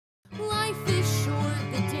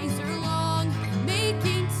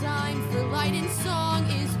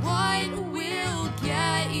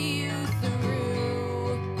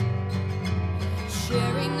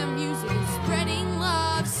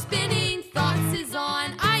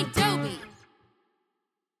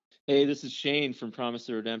Hey, this is Shane from Promise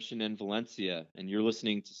of Redemption in Valencia, and you're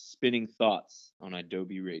listening to Spinning Thoughts on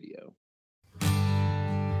Adobe Radio.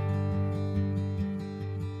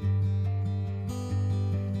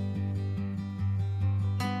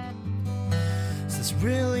 Is this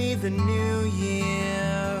really the new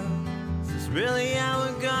year? Is this really how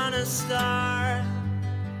we're gonna start?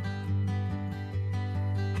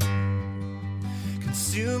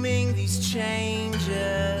 Consuming these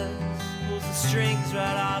changes pulls the strings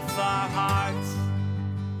right off our hearts.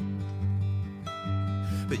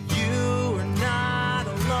 But you are not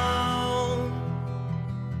alone.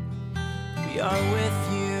 We are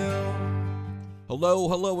with you.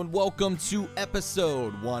 Hello, and welcome to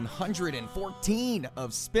episode 114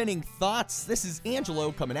 of Spinning Thoughts. This is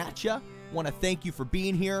Angelo coming at you. Want to thank you for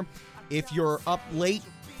being here. If you're up late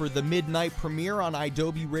for the midnight premiere on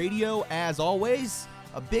Adobe Radio, as always,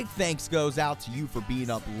 a big thanks goes out to you for being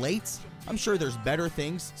up late. I'm sure there's better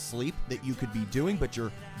things, sleep, that you could be doing, but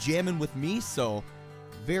you're jamming with me, so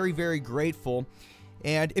very, very grateful.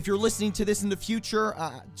 And if you're listening to this in the future,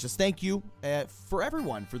 just thank you for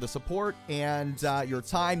everyone, for the support and your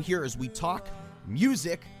time here as we talk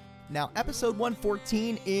music. Now, episode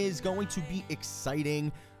 114 is going to be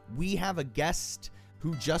exciting. We have a guest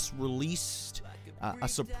who just released a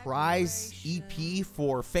surprise EP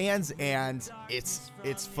for fans, and it's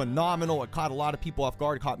phenomenal. It caught a lot of people off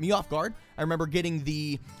guard. It caught me off guard. I remember getting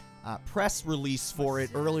the press release for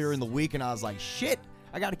it earlier in the week, and I was like, shit,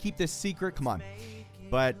 I got to keep this secret. Come on.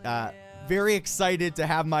 But very excited to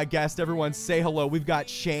have my guest. Everyone say hello. We've got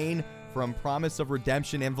Shane from Promise of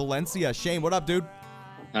Redemption in Valencia. Shane, what up, dude?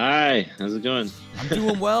 Hi, how's it going? I'm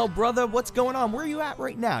doing well, brother. What's going on? Where are you at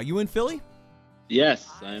right now? You in Philly? Yes,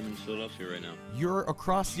 I am in Philadelphia right now. You're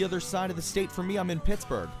across the other side of the state from me. I'm in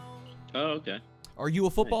Pittsburgh. Oh, okay. Are you a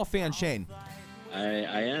football fan, Shane? I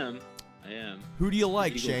am. Who do you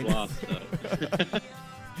like, Eagles Shane? lost, though.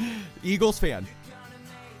 Eagles fan.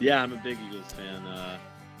 Yeah, I'm a big Eagles fan.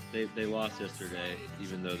 They lost yesterday,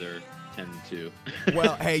 even though they're 10-2.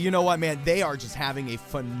 Well, hey, you know what, man? They are just having a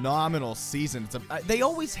phenomenal season. They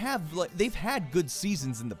always have. They've had good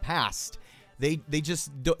seasons in the past. They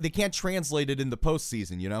can't translate it in the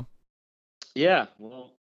postseason, you know? Yeah,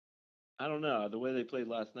 well, I don't know. The way they played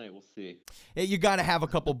last night, we'll see. Hey, you got to have a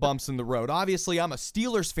couple bumps in the road. Obviously, I'm a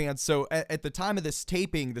Steelers fan, so at the time of this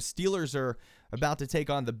taping, the Steelers are about to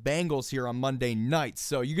take on the Bengals here on Monday night.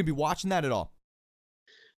 So you going to be watching that at all?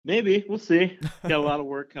 Maybe. We'll see. Got a lot of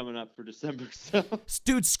work coming up for December, so.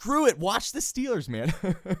 Dude, screw it. Watch the Steelers, man.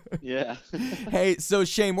 Yeah. Hey, so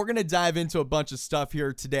Shane, we're going to dive into a bunch of stuff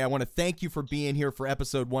here today. I want to thank you for being here for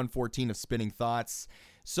episode 114 of Spinning Thoughts.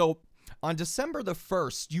 So on December the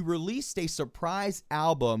 1st, you released a surprise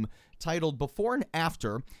album titled Before and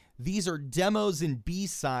After. These are demos and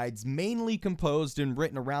B-sides mainly composed and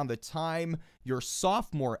written around the time your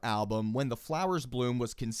sophomore album, When the Flowers Bloom,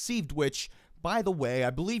 was conceived, which, by the way,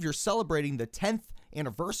 I believe you're celebrating the 10th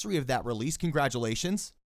anniversary of that release.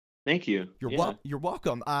 Congratulations. Thank you. You're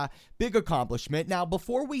welcome. Big accomplishment. Now,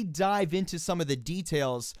 before we dive into some of the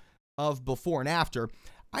details of Before and After,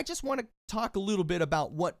 I just want to talk a little bit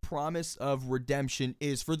about what Promise of Redemption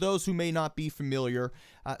is for those who may not be familiar.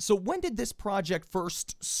 So when did this project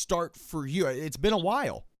first start for you? It's been a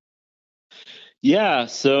while. Yeah,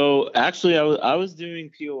 so actually, I was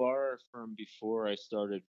doing POR from before I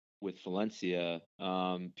started with Valencia.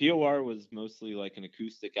 POR was mostly like an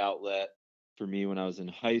acoustic outlet for me when I was in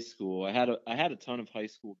high school. I had a ton of high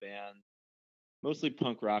school bands, mostly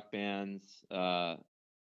punk rock bands,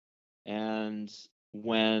 and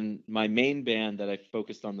when my main band that I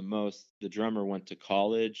focused on the most, the drummer went to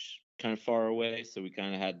college kind of far away, so we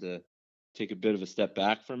kind of had to take a bit of a step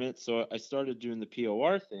back from it. So I started doing the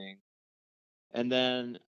POR thing, and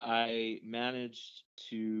then I managed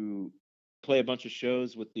to play a bunch of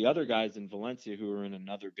shows with the other guys in Valencia who were in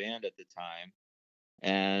another band at the time.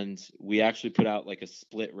 And we actually put out like a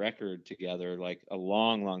split record together like a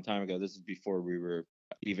long, long time ago. This is before we were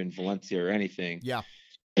even Valencia or anything. Yeah.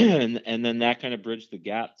 And then that kind of bridged the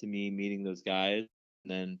gap to me meeting those guys.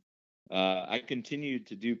 And then I continued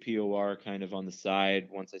to do POR kind of on the side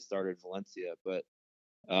once I started Valencia, but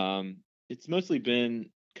it's mostly been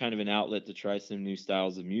kind of an outlet to try some new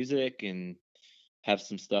styles of music and have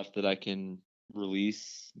some stuff that I can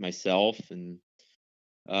release myself. And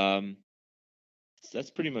um,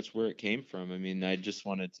 that's pretty much where it came from. I mean, I just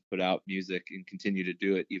wanted to put out music and continue to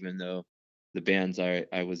do it, even though the bands I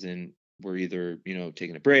was in were either,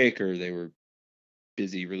 taking a break or they were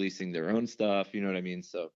busy releasing their own stuff. You know what I mean?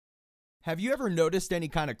 So Have you ever noticed any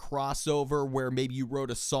kind of crossover where maybe you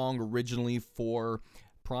wrote a song originally for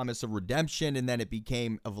Promise of Redemption and then it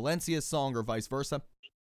became a Valencia song or vice versa?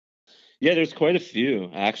 Yeah, there's quite a few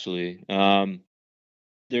actually.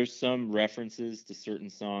 There's some references to certain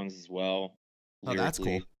songs as well, Oh, that's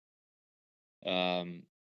cool. lyrically. Um,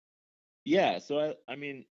 yeah, so I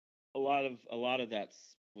mean, a lot of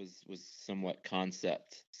was somewhat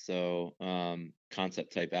concept. So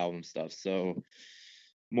concept type album stuff. So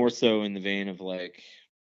more so in the vein of like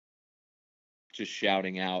just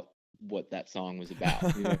shouting out what that song was about.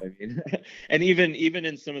 You know what I mean? And even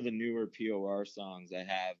in some of the newer POR songs, I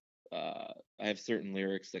have certain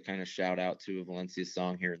lyrics that kind of shout out to a Valencia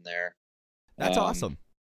song here and there. That's Um, awesome.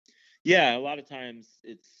 yeah, a lot of times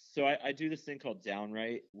it's so I do this thing called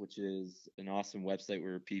Downright, which is an awesome website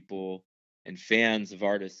where people and fans of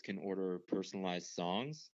artists can order personalized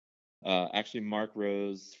songs. Actually, Mark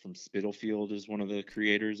Rose from Spitalfield is one of the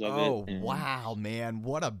creators of it, Oh, and wow, man.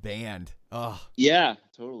 What a band. Oh, yeah,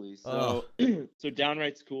 totally. oh. So so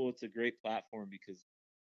Downright's cool. It's a great platform because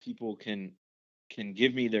people can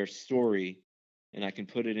give me their story and I can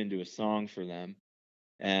put it into a song for them.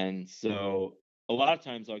 And so a lot of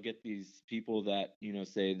times I'll get these people that,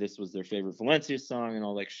 say this was their favorite Valencia song and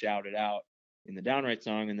I'll like shout it out in the Downright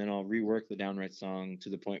song and then I'll rework the Downright song to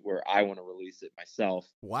the point where I want to release it myself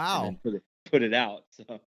and then Wow. put it out.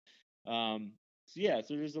 Um so yeah,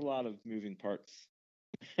 so there's a lot of moving parts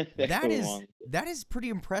that That go is along. that is pretty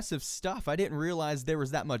impressive stuff. I didn't realize there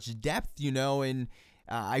was that much depth, and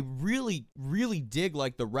I really dig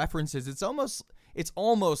like the references. It's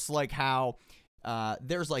almost like how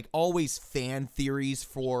there's like always fan theories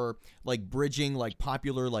for like bridging like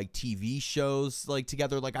popular like TV shows like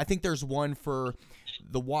together. Like I think there's one for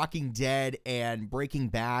The Walking Dead and Breaking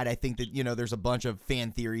Bad. I think that there's a bunch of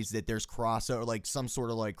fan theories that there's crossover, like some sort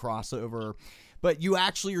of like crossover. But you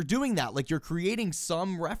actually are doing that. Like you're creating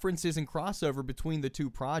some references and crossover between the two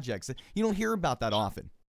projects. You don't hear about that often.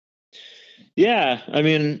 Yeah, I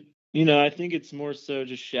mean, I think it's more so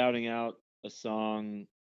just shouting out a song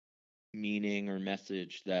meaning or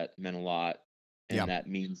message that meant a lot, Yeah.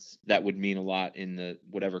 and that would mean a lot in the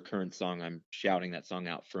whatever current song I'm shouting that song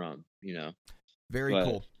out from. Very But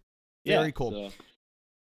cool. yeah, Very cool. so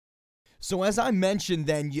So as I mentioned,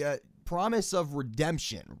 then Promise of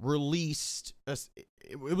Redemption released.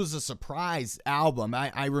 It was a surprise album.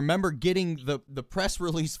 I remember getting the press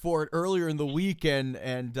release for it earlier in the week, and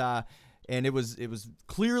it was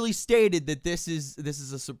clearly stated that this is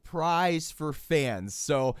a surprise for fans.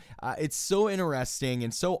 So it's so interesting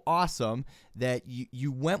and so awesome that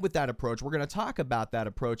you went with that approach. We're going to talk about that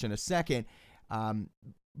approach in a second,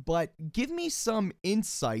 but give me some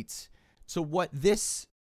insights to what this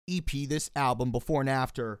EP, this album, before and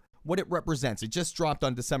after, what it represents. It just dropped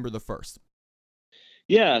on December the 1st.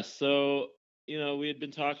 yeah, so we had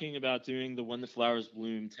been talking about doing the When the Flowers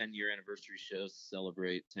Bloom 10-year anniversary show to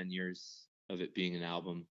celebrate 10 years of it being an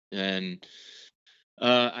album. And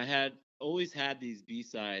I had always had these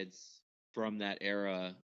B-sides from that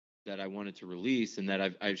era that I wanted to release and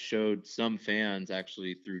that I've showed some fans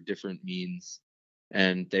actually through different means,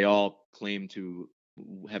 and they all claim to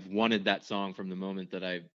have wanted that song from the moment that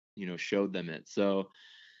I showed them it. So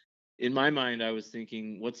in my mind, I was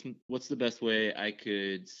thinking, what's the best way I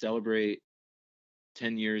could celebrate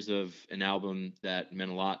 10 years of an album that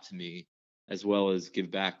meant a lot to me, as well as give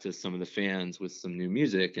back to some of the fans with some new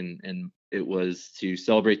music. And it was to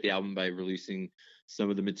celebrate the album by releasing some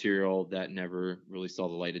of the material that never really saw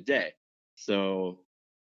the light of day. So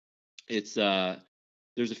it's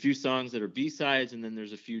there's a few songs that are B-sides, and then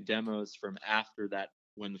there's a few demos from after that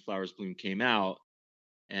When the Flowers Bloom came out.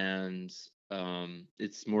 And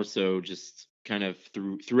it's more so just kind of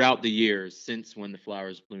throughout the years since When the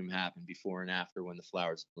Flowers Bloom happened, before and after When the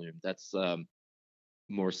Flowers Bloom. That's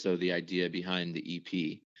more so the idea behind the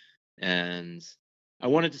EP. And I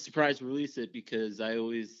wanted to surprise release it because I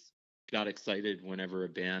always got excited whenever a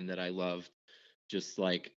band that I loved just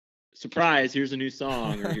like, surprise, here's a new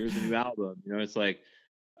song or here's a new album. It's like,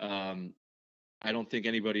 um, I don't think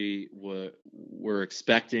anybody were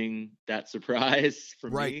expecting that surprise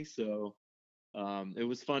from Right. me. So it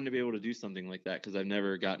was fun to be able to do something like that because I've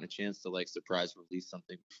never gotten a chance to like surprise release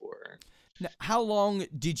something before. Now, how long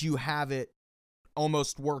did you have it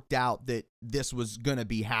almost worked out that this was going to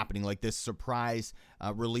be happening, like this surprise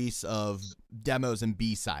release of demos and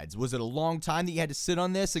B-sides? Was it a long time that you had to sit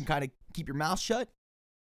on this and kind of keep your mouth shut?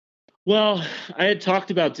 Well, I had talked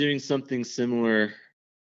about doing something similar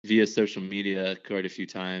via social media quite a few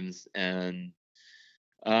times, and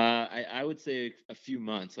I would say a few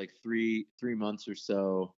months, like three months or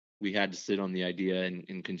so, we had to sit on the idea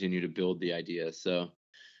and continue to build the idea. So,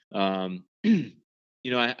 I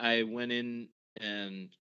went in and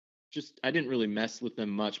just I didn't really mess with them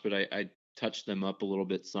much, but I touched them up a little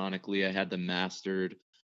bit sonically. I had them mastered,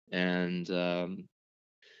 and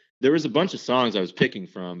there was a bunch of songs I was picking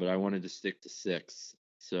from, but I wanted to stick to 6.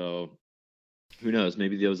 So who knows?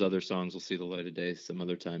 Maybe those other songs will see the light of day some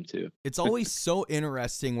other time too. It's always so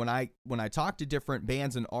interesting when I talk to different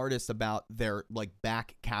bands and artists about their like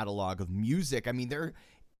back catalog of music. I mean, they're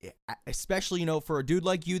especially, for a dude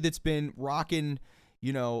like you that's been rocking,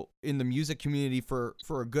 in the music community for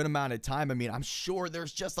a good amount of time. I mean, I'm sure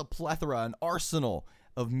there's just a plethora, an arsenal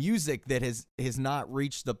of music that has not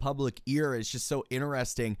reached the public ear. It's just so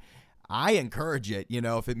interesting. I encourage it,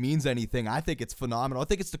 if it means anything. I think it's phenomenal. I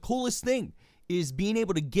think it's the coolest thing is being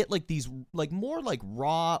able to get like these like more like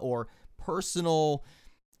raw or personal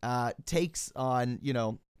takes on,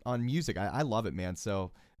 on music. I love it, man.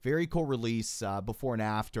 So very cool release before and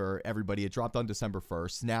after everybody. It dropped on December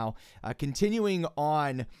 1st. Now, continuing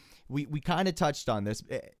on, we kind of touched on this.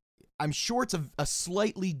 I'm sure it's a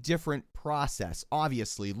slightly different process,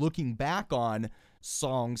 obviously, looking back on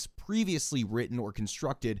songs previously written or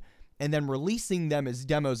constructed and then releasing them as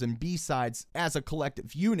demos and B-sides as a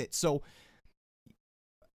collective unit. So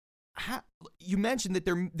you mentioned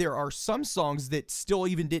that there are some songs that still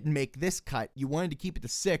even didn't make this cut. You wanted to keep it to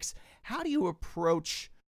 6. How do you approach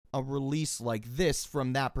a release like this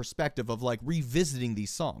from that perspective of like revisiting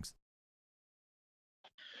these songs?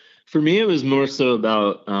 For me, it was more so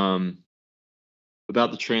about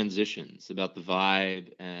the transitions, about the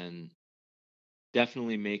vibe, and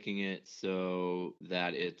definitely making it so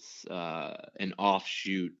that it's an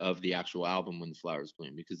offshoot of the actual album When the Flowers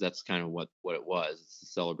Bloom, because that's kind of what it was. It's to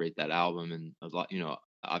celebrate that album, and a lot,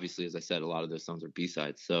 obviously, as I said, a lot of those songs are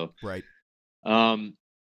B-sides. So right.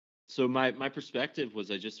 So my perspective was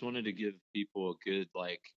I just wanted to give people a good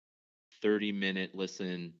like 30-minute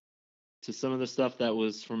listen to some of the stuff that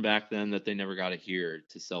was from back then that they never got to hear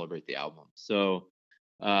to celebrate the album. So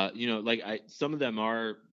like some of them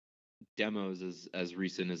are demos as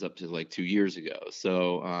recent as up to like 2 years ago.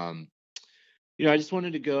 So I just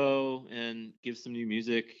wanted to go and give some new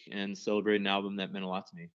music and celebrate an album that meant a lot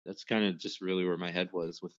to me. That's kind of just really where my head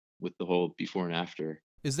was with the whole before and after.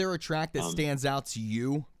 Is there a track that stands out to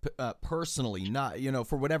you personally, not,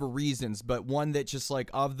 for whatever reasons, but one that just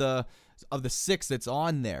like of the 6 that's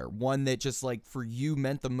on there, one that just like for you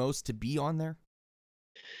meant the most to be on there?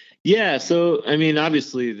 Yeah. So, I mean,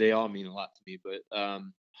 obviously they all mean a lot to me, but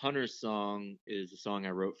Hunter's song is a song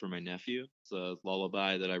I wrote for my nephew. It's a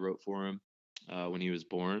lullaby that I wrote for him when he was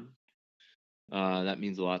born. That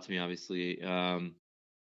means a lot to me, obviously.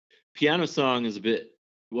 Piano Song is a bit,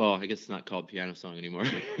 well, I guess it's not called Piano Song anymore.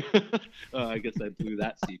 I guess I blew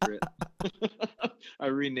that secret. I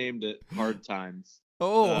renamed it Hard Times.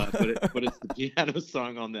 Oh, but it's the piano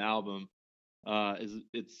song on the album.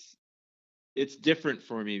 It's different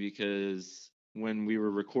for me because when we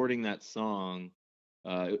were recording that song,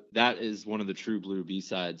 that is one of the true blue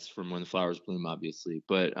B-sides from When the Flowers Bloom, obviously.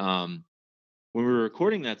 But when we were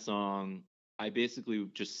recording that song, I basically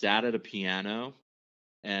just sat at a piano,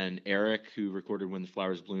 and Eric, who recorded When the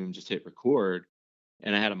Flowers Bloom, just hit record,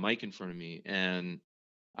 and I had a mic in front of me, and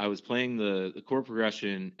I was playing the chord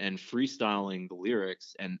progression and freestyling the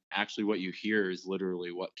lyrics, and actually what you hear is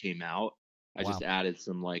literally what came out. I just added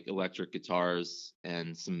some like electric guitars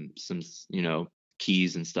and some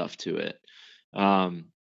keys and stuff to it.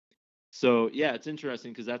 So yeah, it's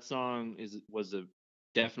interesting because that song was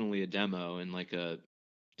definitely a demo and like a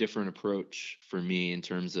different approach for me in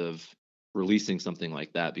terms of releasing something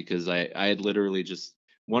like that, because I had literally just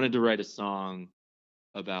wanted to write a song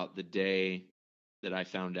about the day that I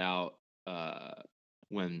found out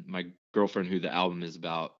when my girlfriend, who the album is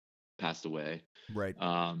about, passed away. Right.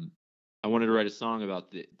 I wanted to write a song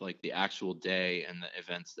about the actual day and the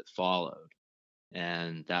events that followed,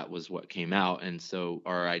 and that was what came out. And so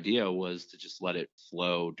our idea was to just let it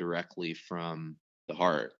flow directly from the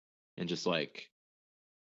heart and just like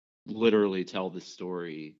literally tell the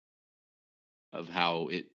story of how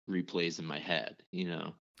it replays in my head,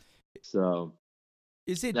 So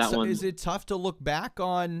is it tough to look back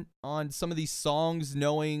on some of these songs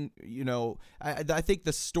knowing, I think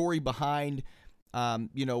the story behind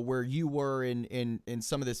where you were in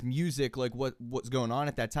some of this music, like what's going on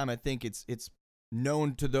at that time, I think it's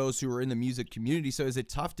known to those who are in the music community. So is it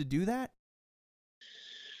tough to do that?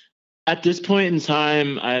 At this point in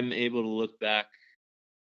time, I'm able to look back.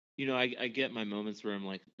 I get my moments where I'm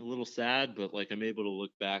like a little sad, but like I'm able to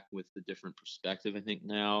look back with a different perspective, I think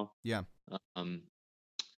now. Yeah.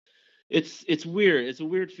 It's weird. It's a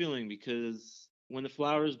weird feeling because When the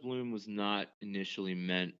Flowers Bloom was not initially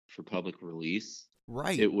meant for public release.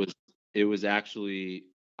 Right. It was actually,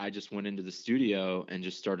 I just went into the studio and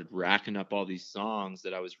just started racking up all these songs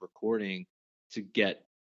that I was recording to get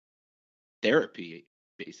therapy,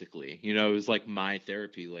 basically. You know, it was like my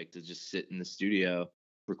therapy, like to just sit in the studio,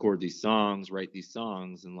 record these songs, write these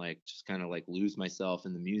songs, and like just kind of like lose myself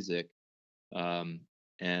in the music.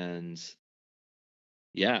 And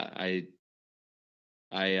yeah,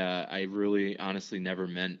 I really honestly never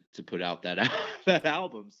meant to put out that that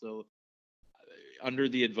album. So under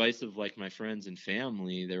the advice of like my friends and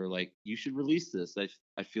family, they were like, "You should release this.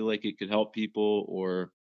 I feel like it could help people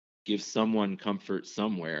or give someone comfort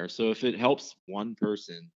somewhere. So if it helps one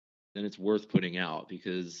person, then it's worth putting out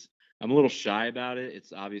because I'm a little shy about it.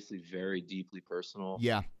 It's obviously very deeply personal,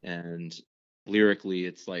 Yeah. and lyrically,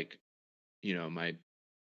 it's like, you know, my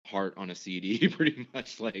heart on a CD, pretty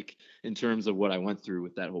much, like in terms of what I went through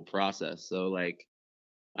with that whole process. So like,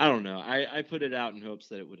 I don't know. I put it out in hopes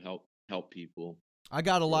that it would help people. I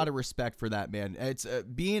got a Really. lot of respect for that, man. It's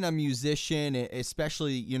being a musician,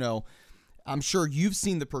 especially, you know, I'm sure you've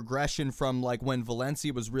seen the progression from like when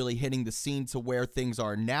Valencia was really hitting the scene to where things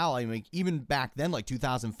are now. I mean, even back then, like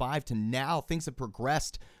 2005 to now, things have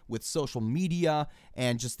progressed with social media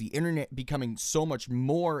and just the internet becoming so much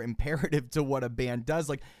more imperative to what a band does.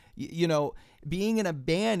 Like, you know, being in a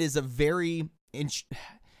band is a very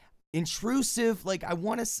intrusive, like I don't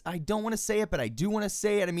want to say it, but I do want to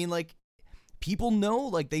say it. I mean, like, people know,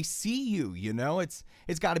 like, they see you, you know, it's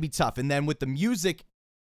got to be tough. And then with the music,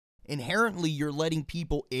 inherently you're letting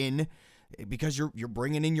people in because you're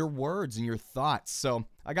bringing in your words and your thoughts. So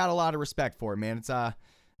I got a lot of respect for it, man. It's a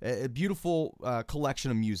beautiful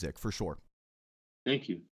collection of music for sure. Thank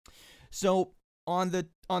you. So on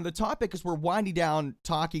the topic, as we're winding down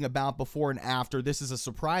talking about before and after, this is a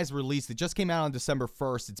surprise release that just came out on December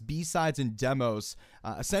 1st. It's B-Sides and Demos,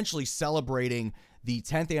 essentially celebrating the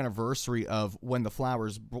 10th anniversary of When the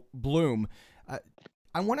Flowers Bloom.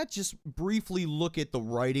 I want to just briefly look at the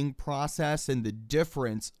writing process and the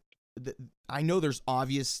difference. I know there's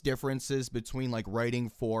obvious differences between like writing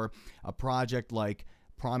for a project like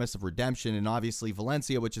Promise of Redemption and obviously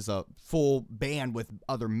Valencia, which is a full band with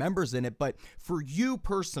other members in it. But for you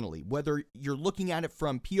personally, whether you're looking at it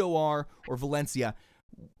from POR or Valencia,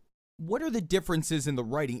 what are the differences in the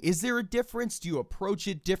writing? Is there a difference? Do you approach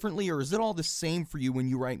it differently, or is it all the same for you when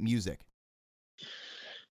you write music?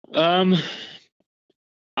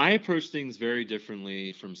 I approach things very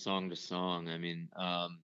differently from song to song. I mean,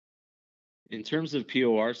 in terms of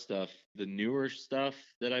POR stuff, the newer stuff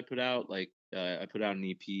that I put out, like I put out an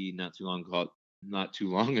EP not too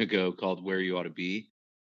long ago called Where You Ought to Be,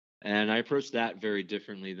 and I approached that very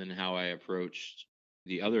differently than how I approached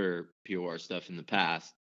the other POR stuff in the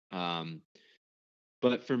past.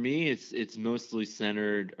 But for me, it's mostly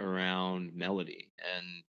centered around melody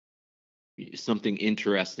and something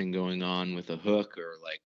interesting going on with a hook, or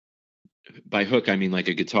like, by hook I mean like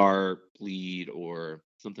a guitar lead or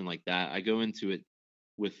something like that. I go into it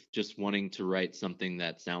with just wanting to write something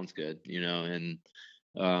that sounds good, you know, and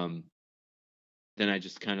um then I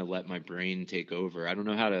just kind of let my brain take over. I don't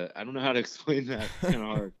know how to explain that. It's kind of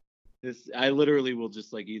hard. I literally will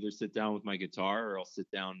just like either sit down with my guitar or I'll sit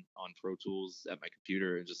down on Pro Tools at my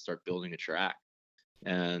computer and just start building a track.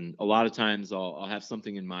 And a lot of times I'll have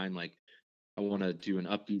something in mind, like I want to do an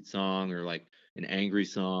upbeat song or like an angry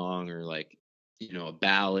song or like, you know, a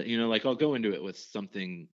ballad, you know, like I'll go into it with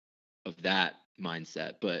something of that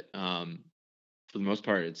mindset. But for the most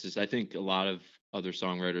part, it's just, I think a lot of other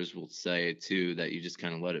songwriters will say too that you just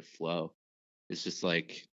kind of let it flow. It's just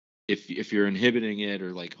like if you're inhibiting it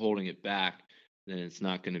or like holding it back, then it's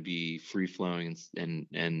not going to be free flowing, and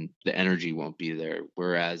the energy won't be there.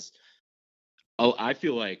 Whereas I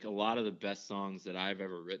feel like a lot of the best songs that I've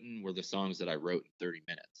ever written were the songs that I wrote in 30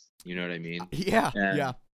 minutes. You know what I mean? Yeah, And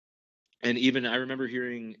yeah. and even I remember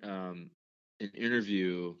hearing an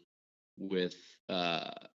interview with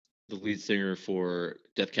the lead singer for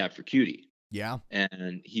Death Cab for Cutie, Yeah.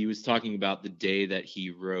 and he was talking about the day that he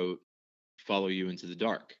wrote "Follow You into the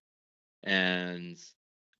Dark," and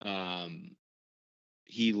um,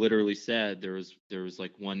 he literally said there was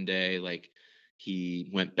like one day, like he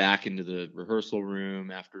went back into the rehearsal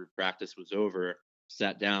room after practice was over,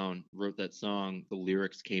 sat down, wrote that song. The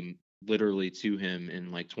lyrics came literally to him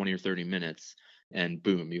in like 20 or 30 minutes, and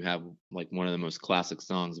boom, you have like one of the most classic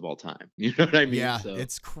songs of all time. You know what I mean? Yeah, So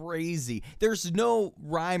it's crazy. There's no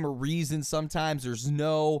rhyme or reason sometimes. There's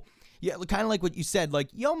no, yeah, kind of like what you said. Like,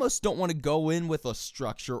 you almost don't want to go in with a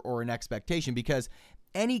structure or an expectation, because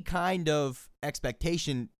any kind of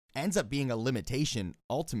expectation ends up being a limitation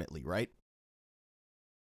ultimately, right?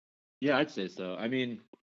 yeah, I'd say so. I mean,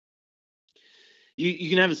 you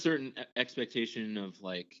can have a certain expectation of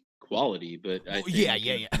like quality, but I Well, yeah, think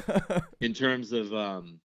yeah, yeah. in terms of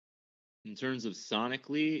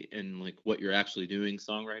sonically and like what you're actually doing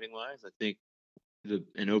songwriting wise, I think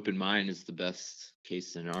an open mind is the best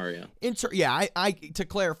case scenario. I to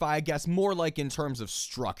clarify, I guess more like in terms of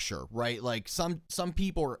structure, right? Like some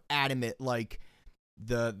people are adamant, like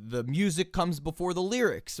the music comes before the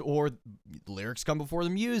lyrics, or the lyrics come before the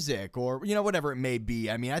music, or whatever it may be.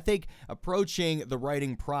 I mean, I think approaching the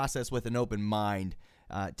writing process with an open mind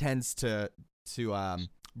tends to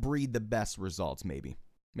breed the best results. Maybe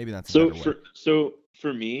that's a better way. So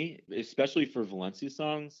for me, especially for Valencia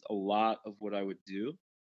songs, a lot of what I would do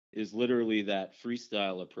is literally that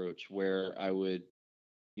freestyle approach, where I would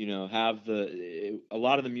have a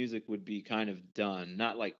lot of the music would be kind of done,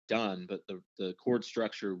 not like done, but the chord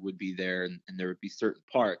structure would be there, and there would be certain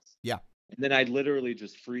parts. Yeah. And then I'd literally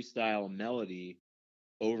just freestyle a melody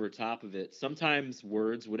over top of it. Sometimes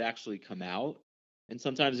words would actually come out, and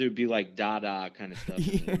sometimes it would be like da kind of stuff.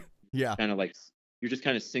 Yeah. Kind of like you're just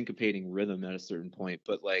kind of syncopating rhythm at a certain point.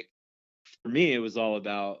 But like for me, it was all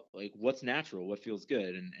about like what's natural, what feels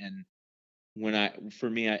good. And when I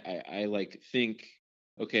like think,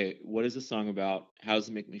 okay, what is the song about? How does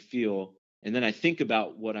it make me feel? And then I think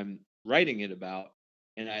about what I'm writing it about,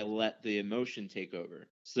 and I let the emotion take over.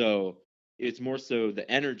 So it's more so the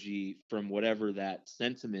energy from whatever that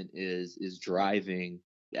sentiment is driving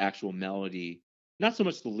the actual melody, not so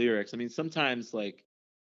much the lyrics. I mean, sometimes like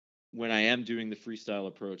when I am doing the freestyle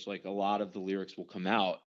approach, like a lot of the lyrics will come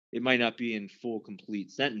out. It might not be in full,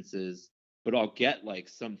 complete sentences, but I'll get like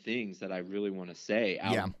some things that I really want to say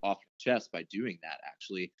out off the chest by doing that,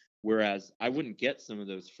 actually. Whereas I wouldn't get some of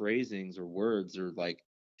those phrasings or words or like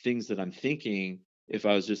things that I'm thinking if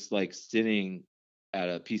I was just like sitting at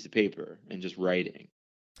a piece of paper and just writing.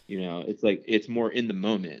 It's like it's more in the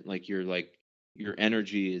moment. Like your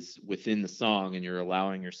energy is within the song, and you're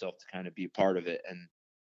allowing yourself to kind of be a part of it. And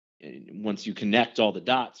once you connect all the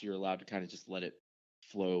dots, you're allowed to kind of just let it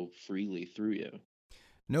flow freely through you.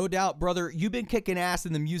 No doubt, brother. You've been kicking ass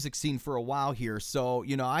in the music scene for a while here, so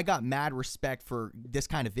I got mad respect for this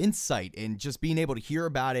kind of insight and just being able to hear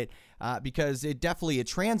about it, because it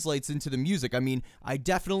translates into the music. I mean, I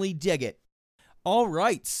definitely dig it. All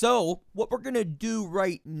right, so what we're gonna do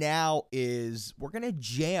right now is we're gonna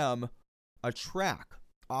jam a track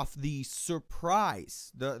off the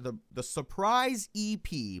Surprise, the Surprise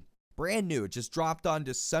EP, brand new. It just dropped on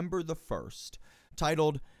December the 1st,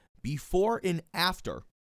 titled Before and After,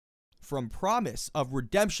 from Promise of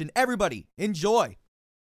Redemption. Everybody, enjoy.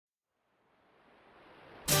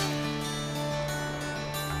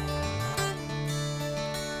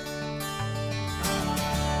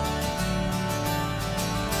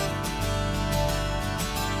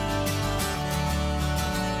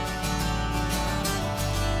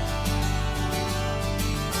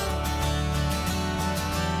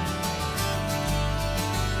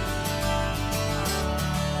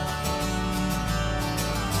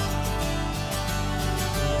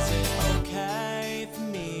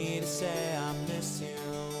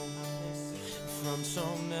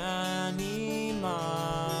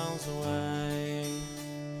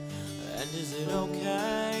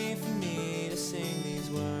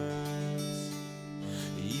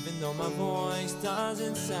 My voice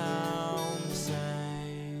doesn't sound the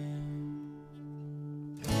same,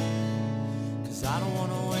 'cause I don't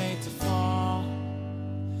wanna wait to fall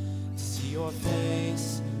to see your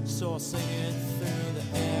face, so I'll sing it through the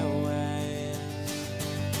airwaves.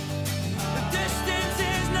 The distance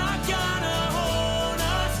is not gonna hold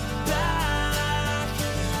us back.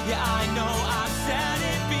 Yeah, I know I've said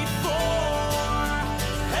it before,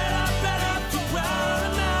 and I better throw out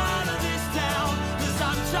I'm out of this town, 'cause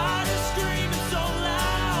I'm tired of screaming so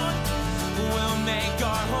loud. We'll make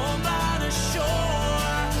our home by the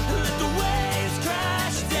shore, let the waves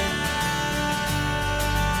crash down.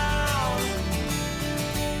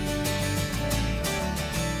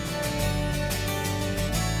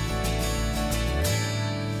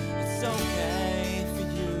 It's okay for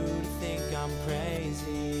you to think I'm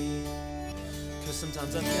crazy, 'cause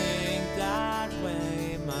sometimes I think that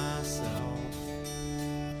way myself.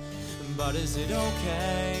 But is it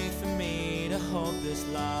okay for me to hope this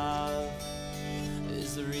love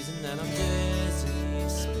is the reason that I'm dizzy,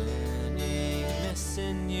 spinning,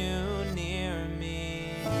 missing you near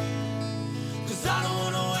me? 'Cause I don't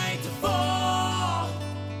wanna wait to fall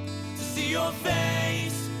to see your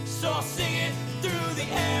face, so I'll sing it through the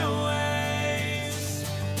airwaves.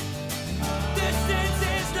 Distance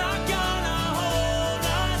is not gonna hold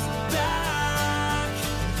us back.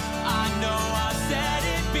 I know I've said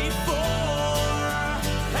it before,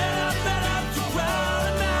 and I better throw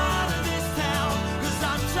out I'm out of this town, 'cause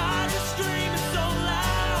I'm tired of screaming so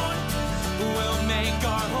loud. We'll make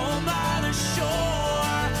our home by the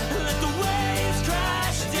shore, let the waves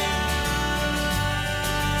crash down.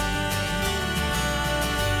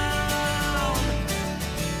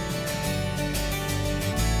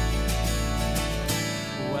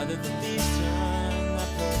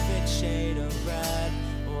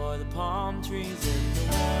 trees in the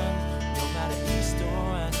wind. No matter east or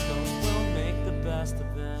west coast, we'll make the best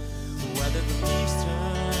of them. Whether the leaves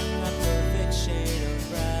turn that perfect shade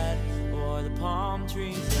of red, or the palm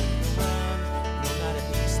trees in the wind. No matter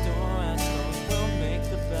east or west coast, we'll make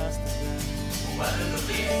the best of them. Whether the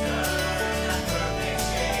leaves turn that perfect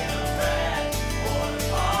shade of red, or the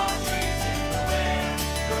palm trees in the wind.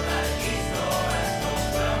 No matter east or west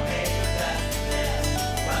coast, we'll make the best of them.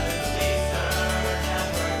 Whether the leaves turn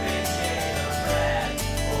that perfect shade of red,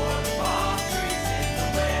 or the palm trees in the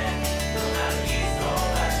wind. No matter east or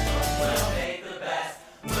west coast, we'll make the best.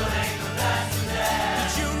 We'll make the best of them.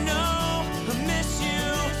 Did you know I miss you?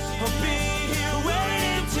 I'll be here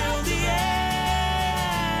waiting till the end.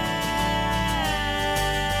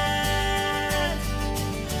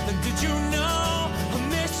 And did you know I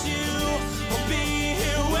miss you? I'll be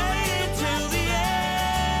here waiting till the end.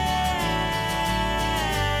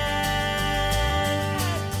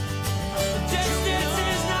 Distance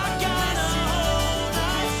is not gonna hold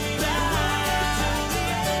us back.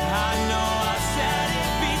 I know I've said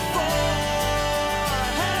it before,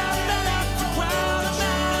 and I'm not up to crowd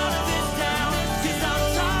out of this town, 'cause I'm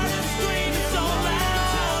tired of screaming so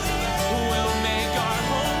loud. We'll make our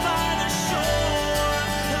home by the shore,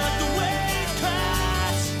 and let the waves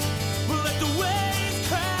crash. We'll let the waves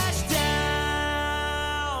crash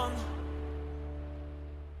down.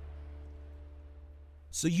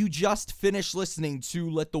 So you just finished listening to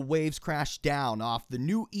Let the Waves Crash Down off the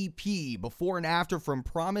new EP, Before and After from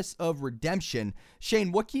Promise of Redemption.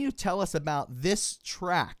 Shane, what can you tell us about this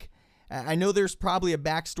track? I know there's probably a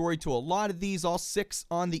backstory to a lot of these, all 6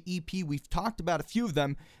 on the EP. We've talked about a few of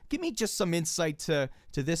them. Give me just some insight to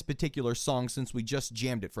this particular song since we just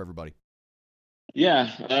jammed it for everybody.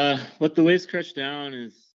 Yeah, Let the Waves Crash Down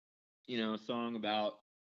is, a song about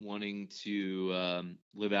wanting to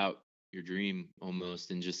live out your dream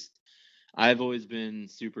almost, and just I've always been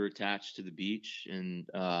super attached to the beach, and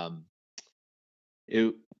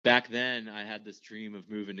back then I had this dream of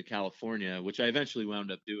moving to California, which I eventually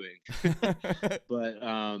wound up doing.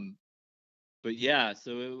 But yeah,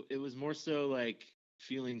 so it was more so like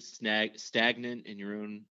feeling stagnant in your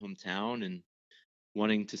own hometown and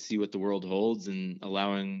wanting to see what the world holds and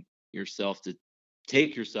allowing yourself to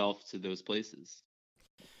take yourself to those places.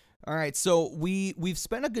 All right, so we've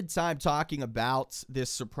spent a good time talking about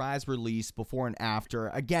this surprise release, Before and After.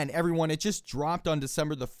 Again, everyone, it just dropped on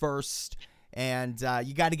December the 1st, and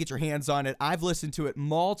you got to get your hands on it. I've listened to it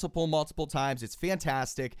multiple times. It's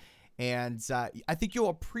fantastic, and I think you'll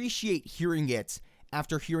appreciate hearing it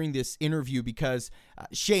after hearing this interview because,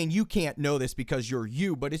 Shane, you can't know this because you're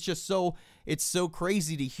you, but it's just it's so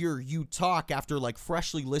crazy to hear you talk after, like,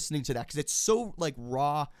 freshly listening to that because it's so, like,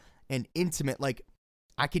 raw and intimate, like,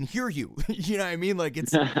 I can hear you. You know what I mean? Like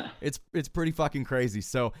it's pretty fucking crazy.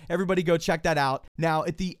 So everybody go check that out. Now,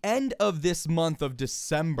 at the end of this month of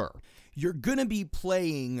December, you're going to be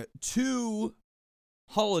playing 2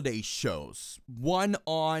 holiday shows. One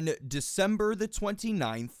on December the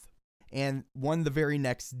 29th and one the very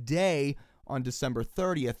next day on December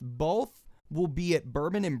 30th. Both will be at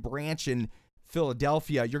Bourbon and Branch in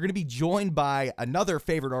Philadelphia. You're going to be joined by another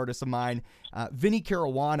favorite artist of mine, Vinny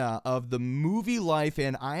Caruana of The Movie Life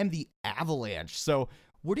and I Am the Avalanche. So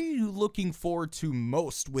what are you looking forward to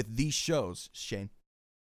most with these shows, Shane?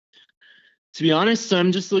 To be honest,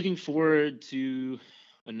 I'm just looking forward to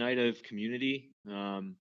a night of community.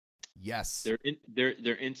 Yes.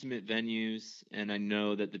 They're intimate venues, and I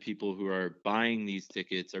know that the people who are buying these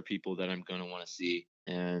tickets are people that I'm going to want to see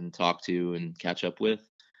and talk to and catch up with.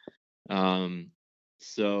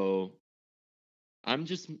 So I'm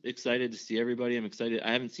just excited to see everybody. I'm excited.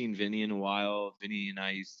 I haven't seen Vinny in a while. Vinny and I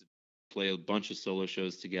used to play a bunch of solo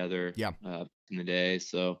shows together. Yeah. In the day.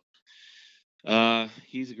 So,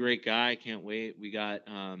 he's a great guy. I can't wait. We got,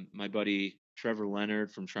 my buddy Trevor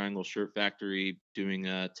Leonard from Triangle Shirt Factory doing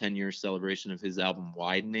a 10-year celebration of his album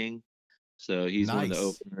Widening. So he's one of the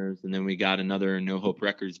openers. And then we got another No Hope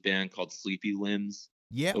Records band called Sleepy Limbs.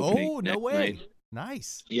 Yeah. Oh, no way. Night.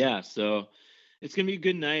 Nice. Yeah, so it's gonna be a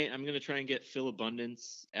good night. I'm gonna try and get Phil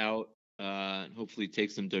Abundance out, and hopefully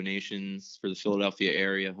take some donations for the Philadelphia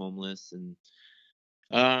area homeless, and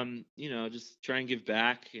just try and give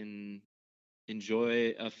back and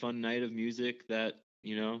enjoy a fun night of music that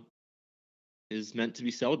is meant to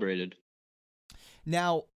be celebrated.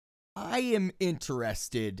 Now, I am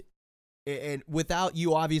interested. And without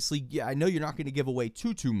you, obviously, I know you're not going to give away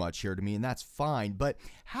too much here to me, and that's fine. But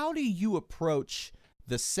how do you approach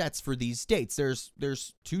the sets for these dates? There's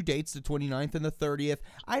 2 dates, the 29th and the 30th.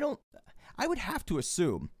 I would have to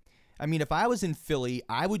assume. I mean, if I was in Philly,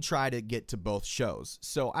 I would try to get to both shows.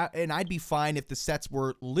 So I'd be fine if the sets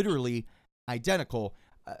were literally identical.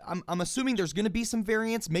 I'm assuming there's going to be some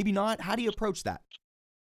variance, maybe not. How do you approach that?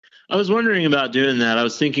 I was wondering about doing that. I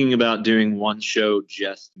was thinking about doing one show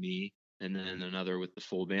just me and then another with the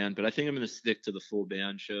full band, but I think I'm going to stick to the full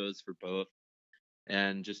band shows for both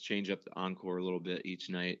and just change up the encore a little bit each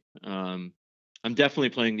night. I'm definitely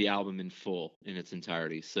playing the album in full in its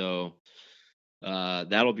entirety. So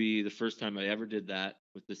that'll be the first time I ever did that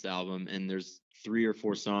with this album. And there's 3 or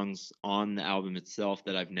 4 songs on the album itself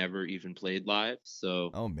that I've never even played live.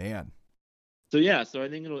 So, oh man. So yeah, so I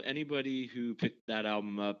think anybody who picked that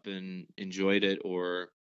album up and enjoyed it, or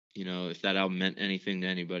if that album meant anything to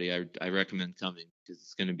anybody, I recommend coming, because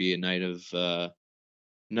it's going to be a night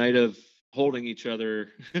of holding each other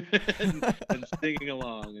and singing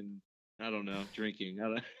along, and I don't know, drinking.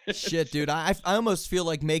 Shit, dude, I almost feel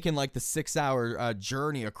like making like the 6-hour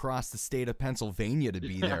journey across the state of Pennsylvania to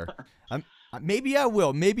be there. Maybe I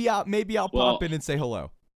will. Maybe I'll pop in and say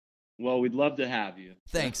hello. Well, we'd love to have you.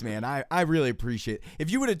 Thanks, man. I really appreciate it.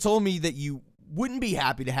 If you would have told me that you wouldn't be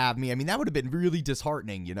happy to have me, I mean, that would have been really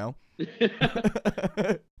disheartening, Well,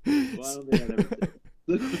 I don't think I'd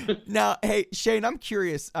ever say. Now, hey, Shane, I'm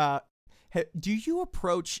curious. Do you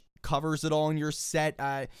approach covers at all in your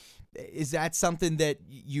set? Is that something that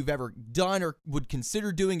you've ever done or would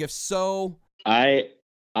consider doing? If so, I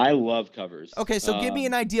love covers. Okay, so give me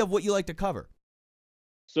an idea of what you like to cover.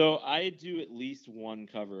 So I do at least 1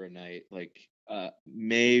 cover a night, like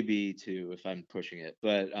maybe 2 if I'm pushing it.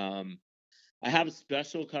 But I have a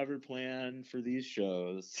special cover plan for these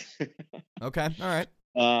shows. Okay, all right.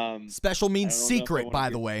 Special means secret, by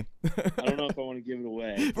the way. I don't know if I want to give it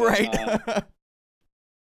away. But, Right.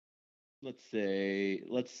 let's say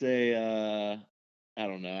I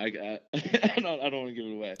don't know. I don't want to give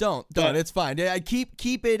it away. Don't. It's fine. Yeah,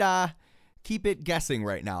 keep it guessing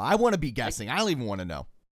right now. I want to be guessing. I don't even want to know.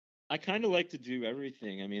 I kind of like to do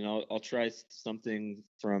everything. I mean, I'll try something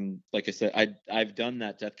from, like I said, I've done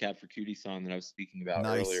that Death Cab for Cutie song that I was speaking about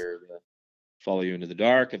earlier. The Follow You Into the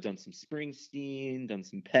Dark. I've done some Springsteen, done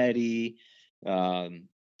some Petty.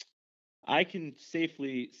 I can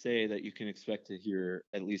safely say that you can expect to hear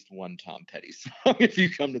at least 1 Tom Petty song if you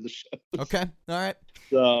come to the show. Okay, all right.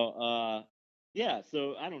 So yeah,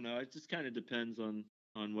 so I don't know. It just kind of depends on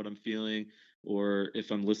what I'm feeling, or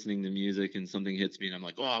if I'm listening to music and something hits me and I'm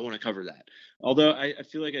like, oh, I want to cover that. Although I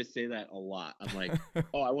feel like I say that a lot. I'm like,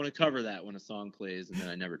 oh, I want to cover that when a song plays, and then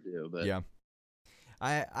I never do. But yeah.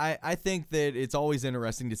 I think that it's always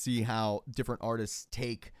interesting to see how different artists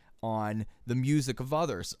take on the music of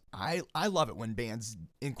others. I love it when bands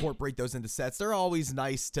incorporate those into sets. They're always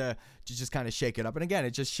nice to just kind of shake it up. And again,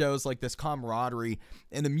 it just shows like this camaraderie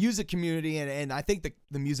in the music community. And I think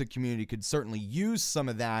the music community could certainly use some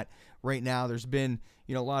of that right now. There's been,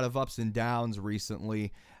 a lot of ups and downs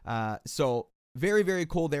recently. So very, very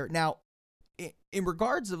cool there. Now, in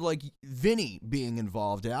regards of like Vinny being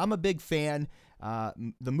involved, I'm a big fan.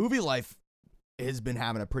 The Movie Life has been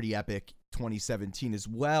having a pretty epic 2017 as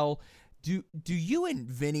well. Do you and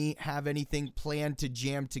Vinny have anything planned to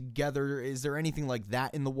jam together? Is there anything like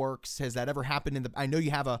that in the works? Has that ever happened I know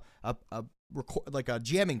you have a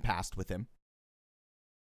jamming past with him.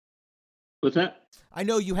 What's that? I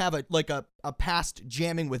know you have a past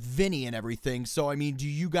jamming with Vinny and everything. So I mean, are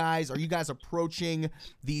you guys approaching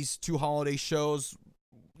these 2 holiday shows,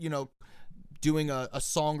 doing a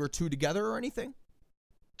song or 2 together or anything?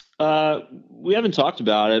 We haven't talked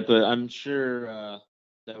about it, but I'm sure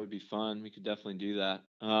that would be fun. We could definitely do that.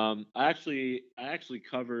 I actually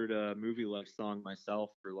covered a Movie Life song myself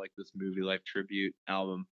for like this Movie Life tribute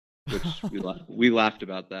album, which we laughed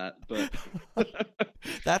about that, but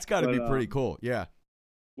that's got to be pretty cool. Yeah.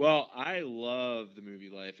 Well, I love the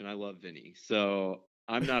Movie Life and I love Vinny, so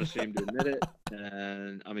I'm not ashamed to admit it.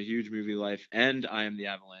 And I'm a huge Movie Life, and I am the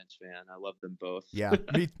Avalanche fan. I love them both. Yeah,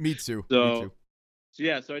 me too. So, me too. So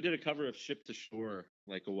yeah, so I did a cover of "Ship to Shore"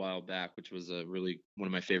 like a while back, which was one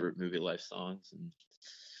of my favorite Movie Life songs.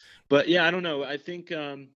 But yeah, I don't know. I think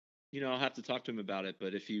I'll have to talk to him about it.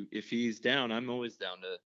 But if he's down, I'm always down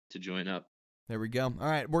to join up. There we go. All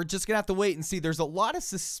right, we're just going to have to wait and see. There's a lot of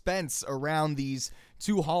suspense around these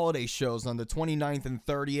 2 holiday shows on the 29th and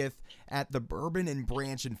 30th at the Bourbon and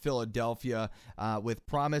Branch in Philadelphia with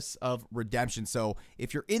Promise of Redemption. So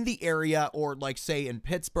if you're in the area, or like say in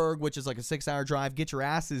Pittsburgh, which is like a 6-hour drive, get your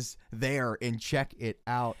asses there and check it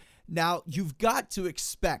out. Now, you've got to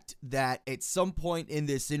expect that at some point in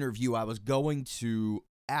this interview, I was going to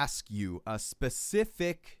ask you a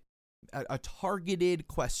specific, a targeted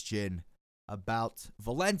question about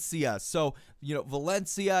Valencia. So,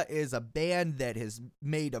 Valencia is a band that has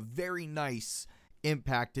made a very nice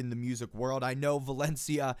impact in the music world. I know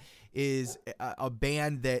Valencia is a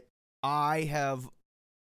band that I have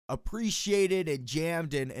appreciated and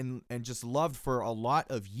jammed and just loved for a lot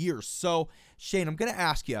of years. So, Shane, I'm going to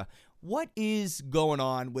ask you, what is going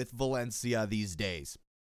on with Valencia these days?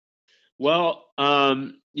 Well,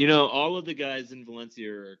 all of the guys in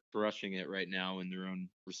Valencia are crushing it right now in their own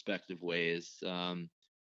respective ways.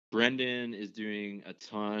 Brendan is doing a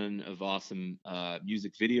ton of awesome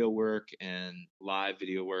music video work and live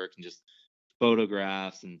video work and just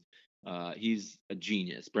photographs, and he's a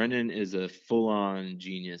genius. Brendan is a full-on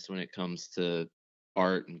genius when it comes to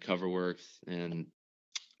art and cover works and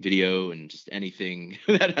video and just anything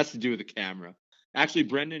that has to do with the camera. Actually,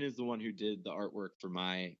 Brendan is the one who did the artwork for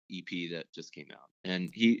my EP that just came out, and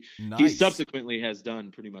he Nice. subsequently has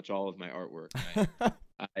done pretty much all of my artwork.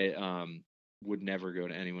 I would never go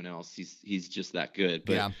to anyone else. He's just that good.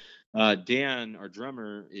 But Yeah. Dan, our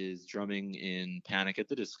drummer, is drumming in Panic at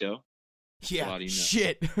the Disco. Yeah.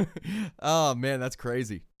 Shit. Oh man, that's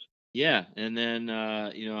crazy. Yeah, and then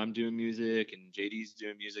I'm doing music, and JD's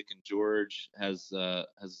doing music, and George has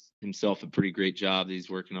himself a pretty great job that he's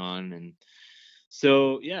working on, and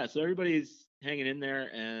so everybody's hanging in there,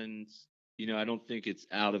 and I don't think it's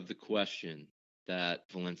out of the question that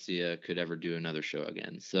Valencia could ever do another show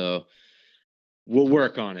again. So we'll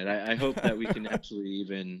work on it. I hope that we can actually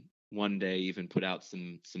even one day even put out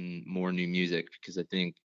some more new music, because I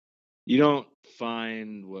think you don't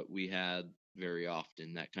find what we had very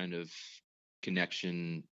often, that kind of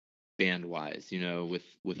connection band wise,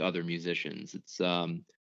 with other musicians. It's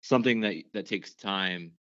something that takes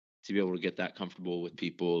time to be able to get that comfortable with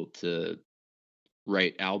people to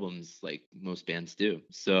write albums like most bands do.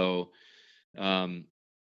 So to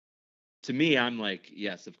me, I'm like,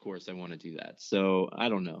 yes, of course I want to do that. So I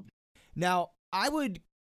don't know. Now, I would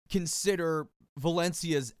consider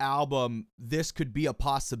Valencia's album, this could be a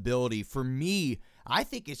possibility. For me, I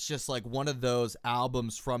think it's just like one of those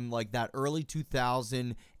albums from like that early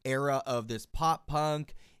 2000 era of this pop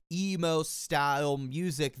punk, emo style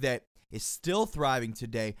music that is still thriving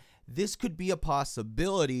today. This could be a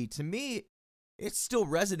possibility. To me, it still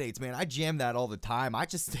resonates, man. I jam that all the time. I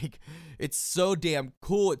just think it's so damn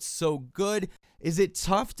cool. It's so good. Is it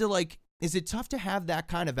tough to have that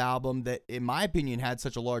kind of album that, in my opinion, had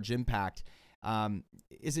such a large impact?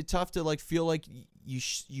 Is it tough to feel like you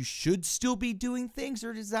should still be doing things,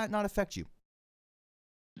 or does that not affect you?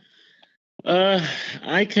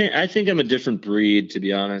 I think I'm a different breed, to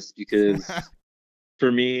be honest, because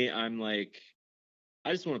for me, I'm like,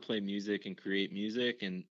 I just want to play music and create music,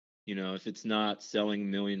 and if it's not selling a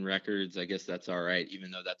million records, I guess that's all right, even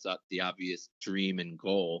though that's not the obvious dream and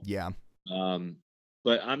goal. Yeah.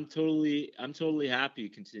 But I'm totally happy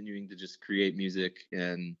continuing to just create music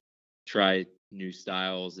and try new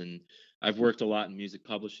styles. And I've worked a lot in music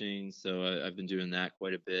publishing, so I've been doing that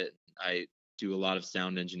quite a bit. I do a lot of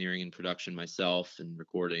sound engineering and production myself, and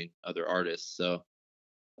recording other artists. So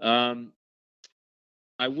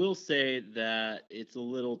I will say that it's a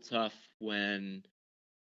little tough when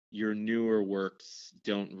your newer works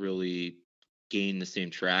don't really gain the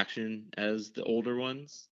same traction as the older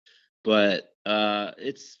ones. But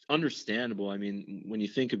it's understandable. I mean, when you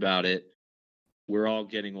think about it, we're all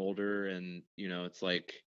getting older, and it's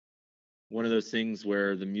like one of those things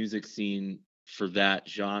where the music scene for that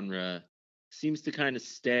genre seems to kind of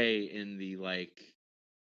stay in the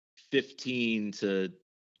 15 to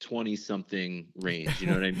 20 something range, you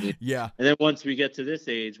know what I mean? Yeah. And then once we get to this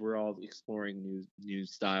age, we're all exploring new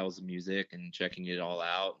styles of music and checking it all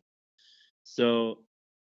out. So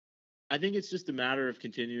I think it's just a matter of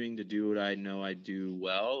continuing to do what I know I do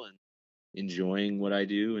well, and enjoying what I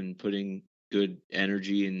do, and putting good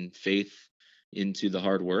energy and faith into the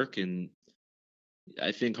hard work. And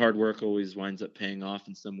I think hard work always winds up paying off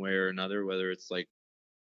in some way or another, whether it's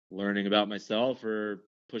learning about myself or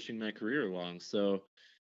pushing my career along. So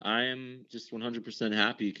I am just 100%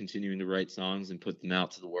 happy continuing to write songs and put them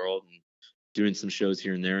out to the world, and doing some shows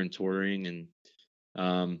here and there and touring. And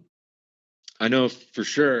I know for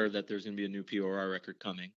sure that there's going to be a new POR record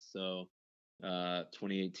coming. So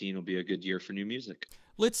 2018 will be a good year for new music.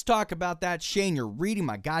 Let's talk about that. Shane, you're reading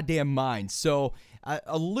my goddamn mind. So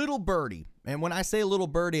a little birdie, and when I say a little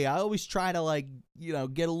birdie, I always try to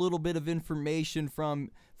get a little bit of information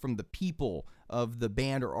from the people of the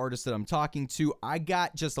band or artist that I'm talking to. I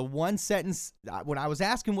got just a one sentence. When I was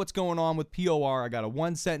asking what's going on with POR, I got a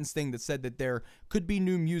one sentence thing that said that there could be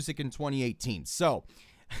new music in 2018. So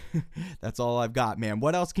that's all I've got, man.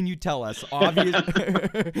 What else can you tell us?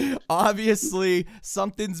 Obviously,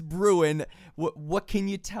 something's brewing. What can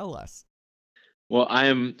you tell us? Well, I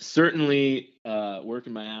am certainly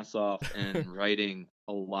working my ass off and writing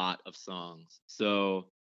a lot of songs. So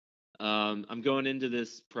I'm going into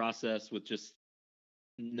this process with just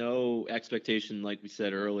no expectation, like we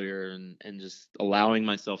said earlier, and just allowing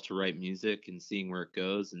myself to write music and seeing where it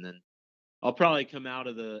goes, and then I'll probably come out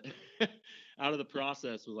of the out of the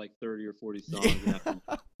process with like 30 or 40 songs and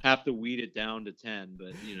have to weed it down to 10,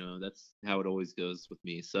 but that's how it always goes with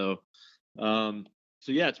me. So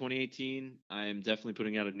yeah, 2018, I'm definitely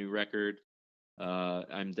putting out a new record.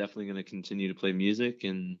 I'm definitely going to continue to play music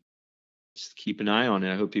and just keep an eye on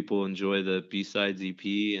it. I hope people enjoy the B-Sides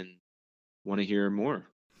EP and want to hear more.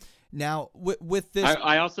 Now, with this,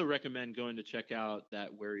 I also recommend going to check out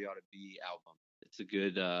that Where You Ought to Be album. It's a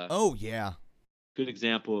good oh yeah, good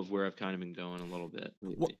example of where I've kind of been going a little bit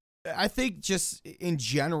lately. Well, I think just in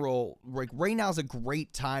general, like right now is a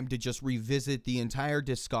great time to just revisit the entire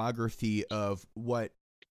discography of what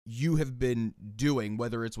you have been doing,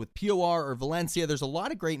 whether it's with POR or Valencia. There's a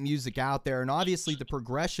lot of great music out there, and obviously the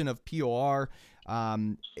progression of POR,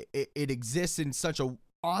 it exists in such a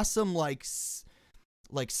awesome like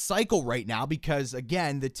cycle right now, because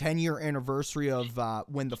again, the 10-year anniversary of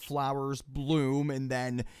When the Flowers Bloom, and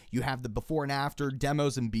then you have the before and after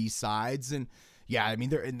demos and B-sides, and yeah, I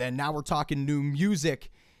mean, and then now we're talking new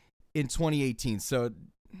music in 2018, so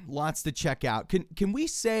lots to check out. Can we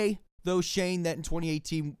say though, Shane, that in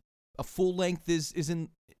 2018 a full length is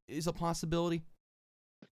a possibility?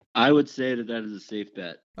 I would say that is a safe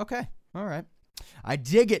bet. Okay, all right, I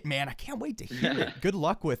dig it, man. I can't wait to hear it. Good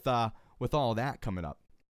luck with all that coming up.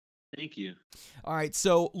 Thank you. All right,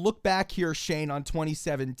 so look back here, Shane, on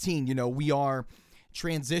 2017. We are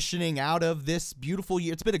transitioning out of this beautiful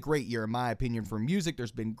year. It's been a great year, in my opinion, for music.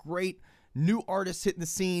 There's been great new artists hitting the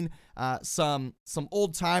scene, some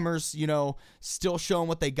old timers, still showing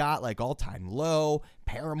what they got, like All Time Low.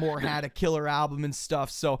 Paramore had a killer album and stuff.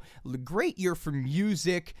 So great year for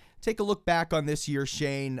music. Take a look back on this year,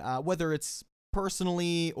 Shane, whether it's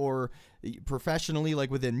personally or professionally, like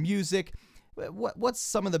within music. What's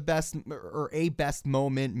some of the best or a best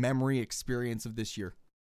moment, memory, experience of this year?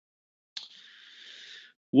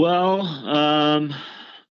 Well, I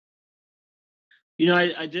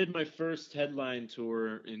did my first headline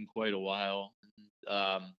tour in quite a while.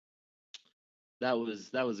 That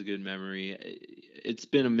was a good memory. It's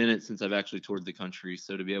been a minute since I've actually toured the country,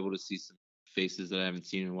 so to be able to see some faces that I haven't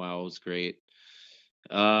seen in a while was great.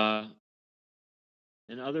 And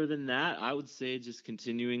other than that, I would say just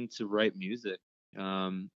continuing to write music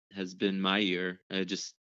has been my year. I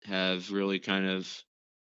just have really kind of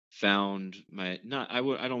found my I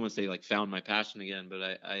don't want to say like found my passion again, but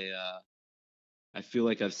I feel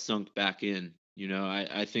like I've sunk back in.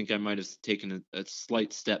 I think I might have taken a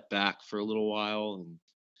slight step back for a little while,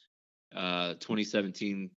 and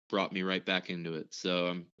 2017 brought me right back into it.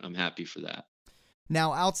 So I'm happy for that.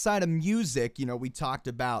 Now, outside of music, we talked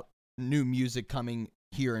about new music coming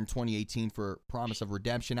here in 2018 for Promise of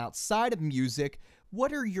Redemption. Outside of music,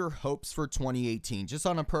 what are your hopes for 2018? Just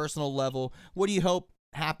on a personal level, what do you hope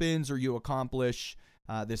happens or you accomplish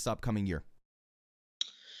this upcoming year?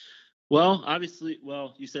 Well, obviously,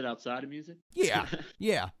 you said outside of music? Yeah.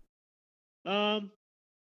 Yeah. I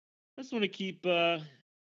just want to keep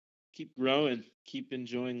growing, keep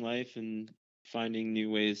enjoying life, and finding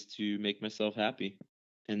new ways to make myself happy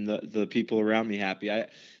and the people around me happy.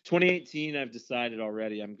 2018, I've decided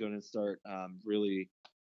already I'm going to start really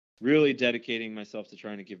dedicating myself to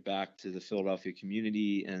trying to give back to the Philadelphia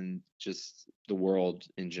community and just the world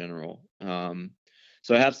in general.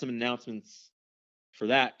 So I have some announcements for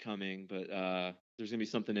that coming, but there's going to be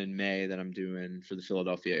something in May that I'm doing for the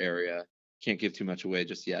Philadelphia area. Can't give too much away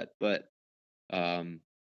just yet, but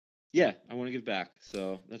yeah, I want to give back.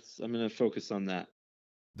 So I'm going to focus on that.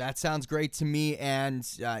 That sounds great to me, and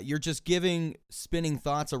you're just giving Spinning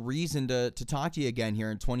Thoughts a reason to talk to you again here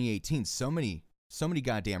in 2018. So many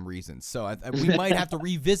goddamn reasons. So we might have to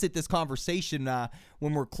revisit this conversation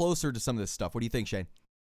when we're closer to some of this stuff. What do you think, Shane?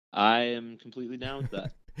 I am completely down with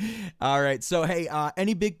that. All right. So, hey,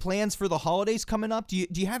 any big plans for the holidays coming up? Do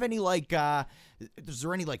you have any is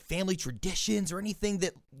there any like family traditions or anything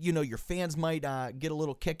that your fans might get a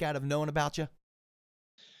little kick out of knowing about you?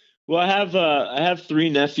 Well, I have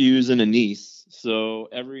 3 nephews and a niece. So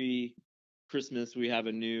every Christmas we have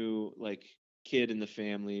a new kid in the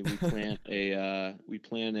family. We plant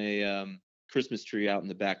a Christmas tree out in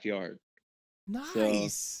the backyard.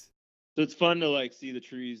 Nice. So it's fun to see the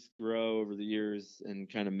trees grow over the years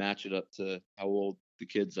and kind of match it up to how old the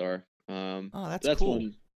kids are. That's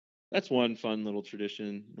cool. That's one fun little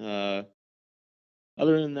tradition. Other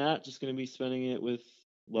than that, just going to be spending it with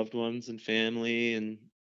loved ones and family, and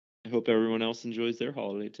I hope everyone else enjoys their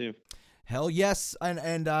holiday too. Hell yes,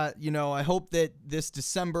 and I hope that this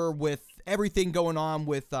December with everything going on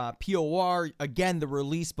with POR. Again, the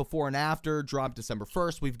release before and after dropped December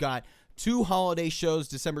 1st. We've got 2 holiday shows,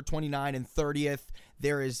 December 29th and 30th.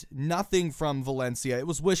 There is nothing from Valencia. It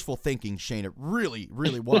was wishful thinking, Shane. It really,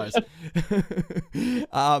 really was.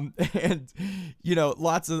 And, you know,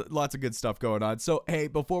 lots of good stuff going on. So, hey,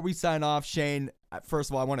 before we sign off, Shane, first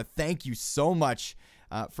of all, I want to thank you so much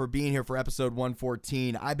for being here for episode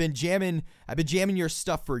 114. I've been jamming your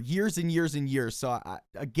stuff for years and years and years. So,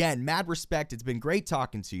 again, mad respect. It's been great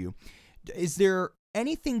talking to you. Is there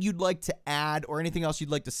anything you'd like to add or anything else you'd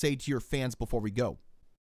like to say to your fans before we go?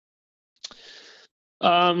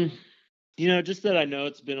 You know, just that I know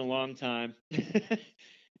it's been a long time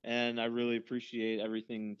and I really appreciate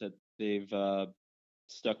everything that they've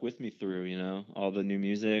stuck with me through, you know, all the new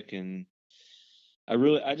music. And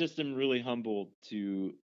I just am really humbled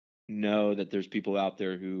to know that there's people out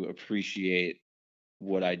there who appreciate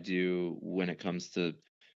what I do when it comes to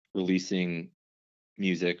releasing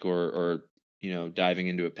music or you know, diving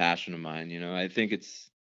into a passion of mine. You know, I think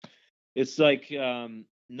it's like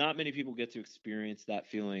not many people get to experience that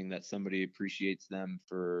feeling that somebody appreciates them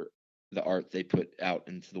for the art they put out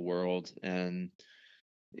into the world. And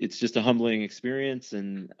it's just a humbling experience.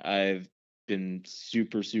 And I've been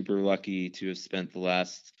super, super lucky to have spent the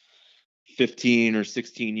last 15 or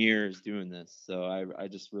 16 years doing this. So I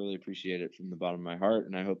just really appreciate it from the bottom of my heart.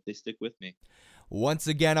 And I hope they stick with me. Once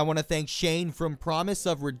again, I want to thank Shane from Promise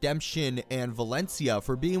of Redemption and Valencia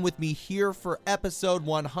for being with me here for episode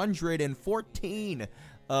 114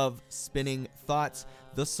 of Spinning Thoughts.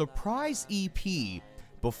 The surprise EP,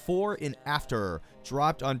 Before and After,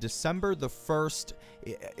 dropped on December the 1st.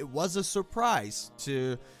 It was a surprise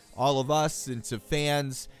to all of us and to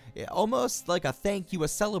fans, almost like a thank you, a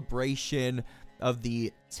celebration of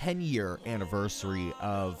the 10-year anniversary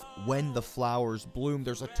of When the Flowers Bloom.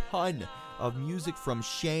 There's a ton of music from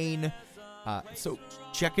Shane, so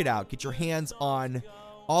check it out. Get your hands on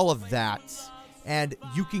all of that, and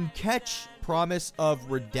you can catch Promise of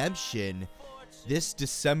Redemption this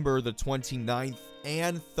December the 29th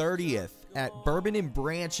and 30th at Bourbon and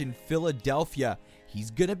Branch in Philadelphia. He's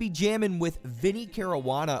gonna be jamming with Vinny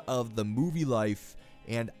Caruana of The Movie Life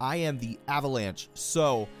and I Am the Avalanche.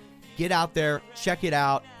 So get out there, check it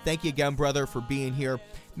out. Thank you again, brother, for being here.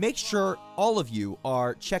 Make sure all of you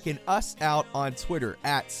are checking us out on Twitter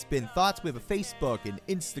at Spin Thoughts. We have a Facebook and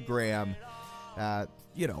Instagram,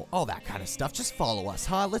 you know, all that kind of stuff. Just follow us,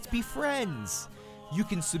 huh? Let's be friends. You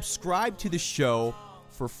can subscribe to the show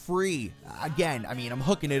for free. Again, I mean, I'm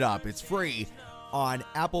hooking it up. It's free on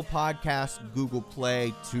Apple Podcasts, Google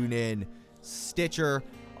Play, TuneIn, Stitcher,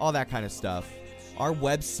 all that kind of stuff. Our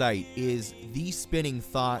website is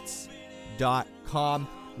thespinningthoughts.com.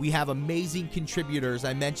 We have amazing contributors.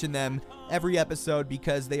 I mention them every episode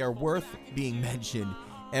because they are worth being mentioned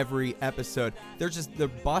every episode. They're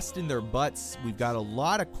busting their butts. We've got a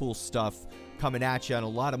lot of cool stuff coming at you and a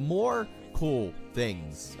lot of more cool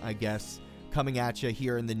things, I guess, coming at you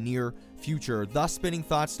here in the near future.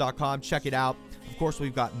 Thespinningthoughts.com. Check it out. Of course,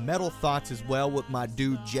 we've got Metal Thoughts as well with my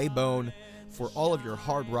dude J-Bone for all of your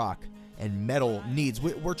hard rock and metal needs.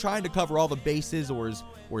 We're trying to cover all the bases or as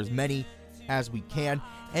many as we can.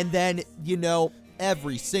 And then, you know,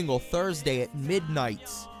 every single Thursday at midnight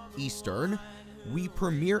Eastern, we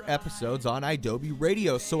premiere episodes on Adobe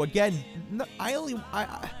Radio. So again, I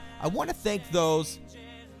want to thank those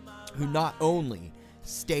who not only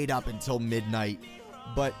stayed up until midnight,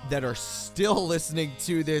 but that are still listening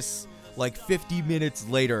to this like 50 minutes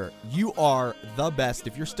later. You are the best.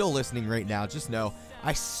 If you're still listening right now, just know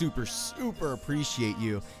I super, super appreciate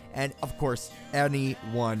you. And of course,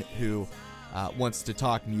 anyone who wants to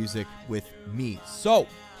talk music with me. So,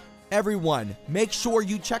 everyone, make sure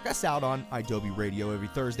you check us out on Adobe Radio every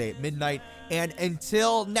Thursday at midnight. And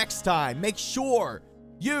until next time, make sure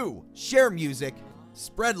you share music,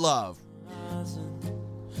 spread love.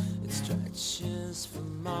 It stretches for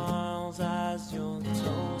miles as your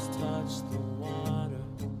toes touch the water.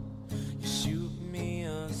 You shoot me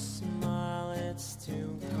a smile, it's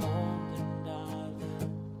too cold.